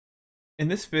In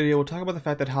this video, we'll talk about the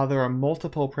fact that how there are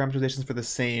multiple parameterizations for the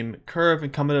same curve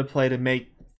and come into play to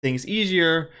make things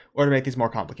easier or to make these more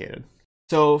complicated.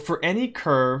 So for any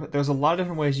curve, there's a lot of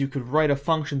different ways you could write a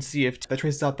function c of t that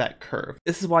traces out that curve.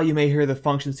 This is why you may hear the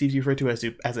function c referred to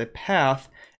as a path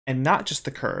and not just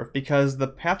the curve, because the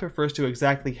path refers to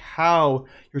exactly how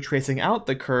you're tracing out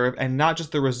the curve and not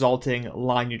just the resulting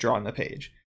line you draw on the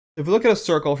page. If we look at a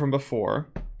circle from before,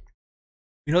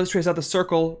 you know let's trace out the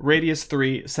circle, radius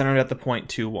 3, centered at the point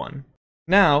 2, 1.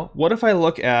 Now, what if I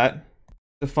look at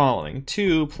the following?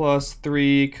 2 plus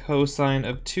 3 cosine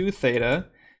of 2 theta,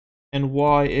 and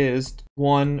y is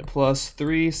 1 plus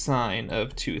 3 sine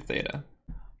of 2 theta.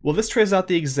 Well, this traces out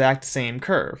the exact same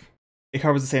curve. It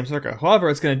covers the same circle. However,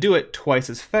 it's going to do it twice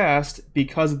as fast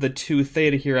because of the 2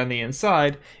 theta here on the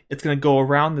inside. It's going to go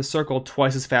around the circle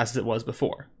twice as fast as it was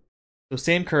before. So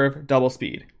same curve, double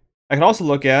speed. I can also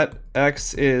look at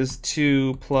x is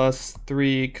 2 plus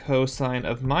 3 cosine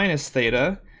of minus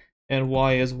theta, and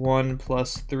y is 1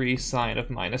 plus 3 sine of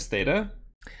minus theta.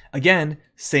 Again,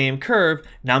 same curve,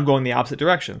 now I'm going the opposite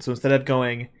direction. So instead of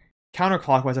going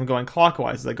counterclockwise, I'm going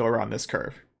clockwise as I go around this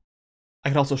curve. I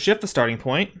can also shift the starting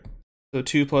point. So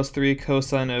 2 plus 3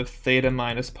 cosine of theta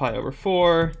minus pi over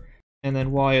 4, and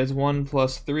then y is 1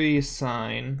 plus 3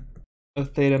 sine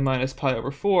of theta minus pi over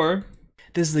 4.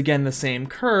 This is again the same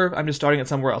curve, I'm just starting it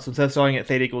somewhere else. So instead of starting at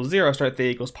theta equals 0, I start at theta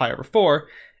equals pi over 4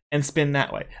 and spin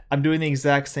that way. I'm doing the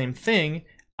exact same thing,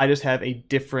 I just have a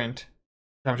different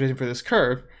parameterization for this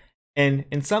curve. And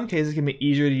in some cases, it can be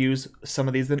easier to use some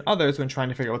of these than others when trying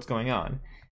to figure out what's going on.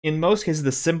 In most cases,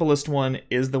 the simplest one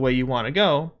is the way you want to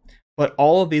go, but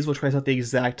all of these will trace out the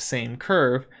exact same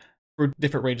curve for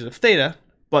different ranges of theta,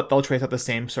 but they'll trace out the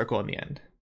same circle in the end.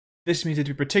 This means to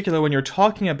be particular when you're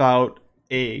talking about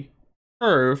a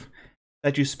curve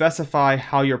that you specify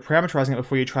how you're parameterizing it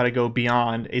before you try to go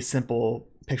beyond a simple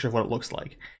picture of what it looks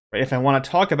like. Right? If I want to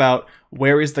talk about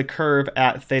where is the curve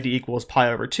at theta equals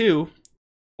pi over 2,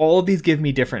 all of these give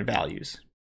me different values.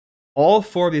 All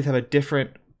 4 of these have a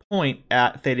different point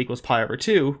at theta equals pi over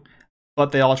 2,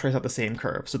 but they all trace out the same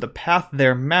curve. So the path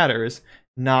there matters,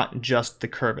 not just the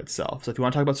curve itself. So if you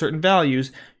want to talk about certain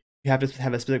values, you have to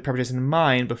have a specific parameterization in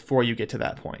mind before you get to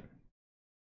that point.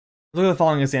 Look at the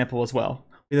following example as well.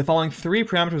 We have the following 3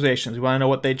 parameterizations. We want to know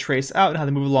what they trace out and how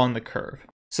they move along the curve.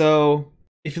 So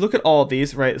if you look at all of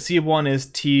these, right, C1 is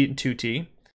t 2t,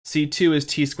 C2 is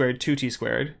t squared 2t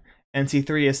squared, and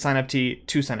C3 is sine of t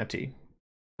 2 sine of t.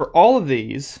 For all of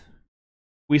these,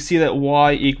 we see that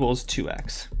y equals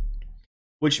 2x,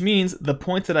 which means the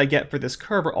points that I get for this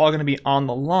curve are all going to be on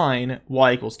the line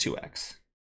y equals 2x.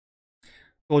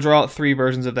 We'll draw out 3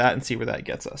 versions of that and see where that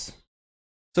gets us.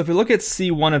 So if we look at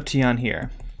C1 of t on here,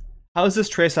 how does this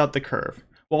trace out the curve?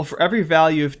 Well, for every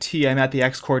value of t, I'm at the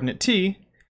x-coordinate t,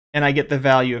 and I get the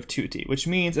value of 2t, which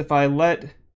means if I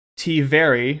let t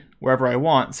vary wherever I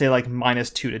want, say like minus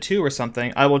 2 to 2 or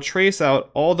something, I will trace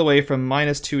out all the way from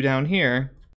minus 2 down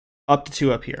here up to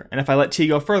 2 up here. And if I let t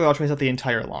go further, I'll trace out the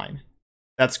entire line.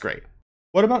 That's great.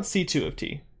 What about C2 of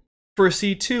t? For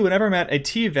C2, whenever I'm at a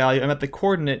t value, I'm at the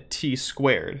coordinate t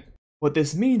squared. What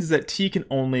this means is that t can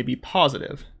only be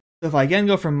positive. So if I again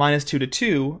go from minus 2 to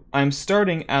 2, I'm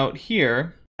starting out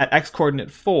here at x-coordinate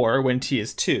 4 when t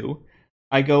is 2.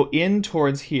 I go in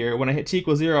towards here. When I hit t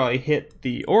equals 0, I hit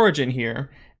the origin here,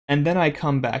 and then I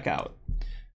come back out.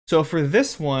 So for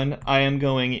this one, I am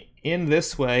going in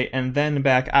this way and then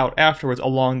back out afterwards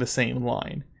along the same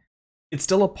line. It's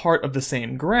still a part of the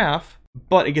same graph,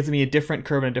 but it gives me a different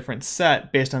curve and a different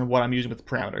set based on what I'm using with the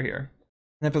parameter here.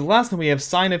 And then for the last one, we have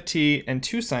sine of t and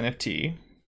 2 sine of t.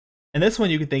 And this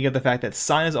one, you can think of the fact that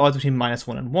sine is always between minus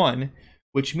 1 and 1,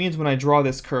 which means when I draw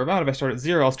this curve out, if I start at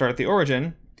 0, I'll start at the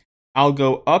origin. I'll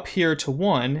go up here to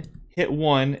 1, hit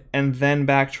 1, and then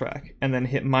backtrack, and then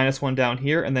hit minus 1 down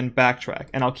here, and then backtrack.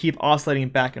 And I'll keep oscillating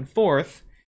back and forth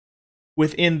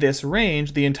within this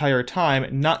range the entire time,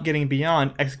 not getting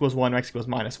beyond x equals 1 or x equals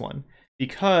minus 1,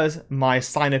 because my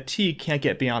sine of t can't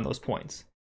get beyond those points.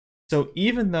 So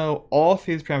even though all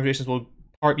 3 of these parameterizations will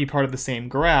be part of the same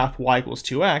graph, y equals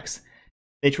 2x,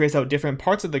 they trace out different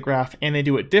parts of the graph, and they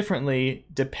do it differently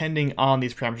depending on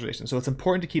these parameterizations. So it's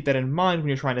important to keep that in mind when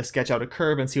you're trying to sketch out a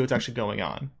curve and see what's actually going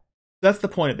on. That's the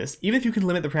point of this. Even if you can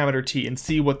limit the parameter t and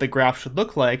see what the graph should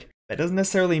look like, that doesn't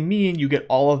necessarily mean you get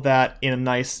all of that in a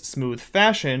nice, smooth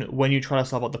fashion when you try to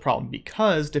solve out the problem,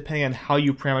 because depending on how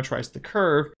you parameterize the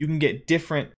curve, you can get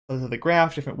different colors of the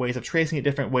graph, different ways of tracing it,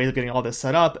 different ways of getting all this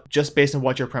set up, just based on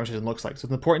what your parameterization looks like. So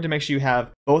it's important to make sure you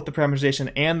have both the parameterization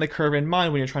and the curve in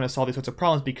mind when you're trying to solve these sorts of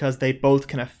problems, because they both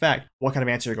can affect what kind of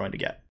answer you're going to get.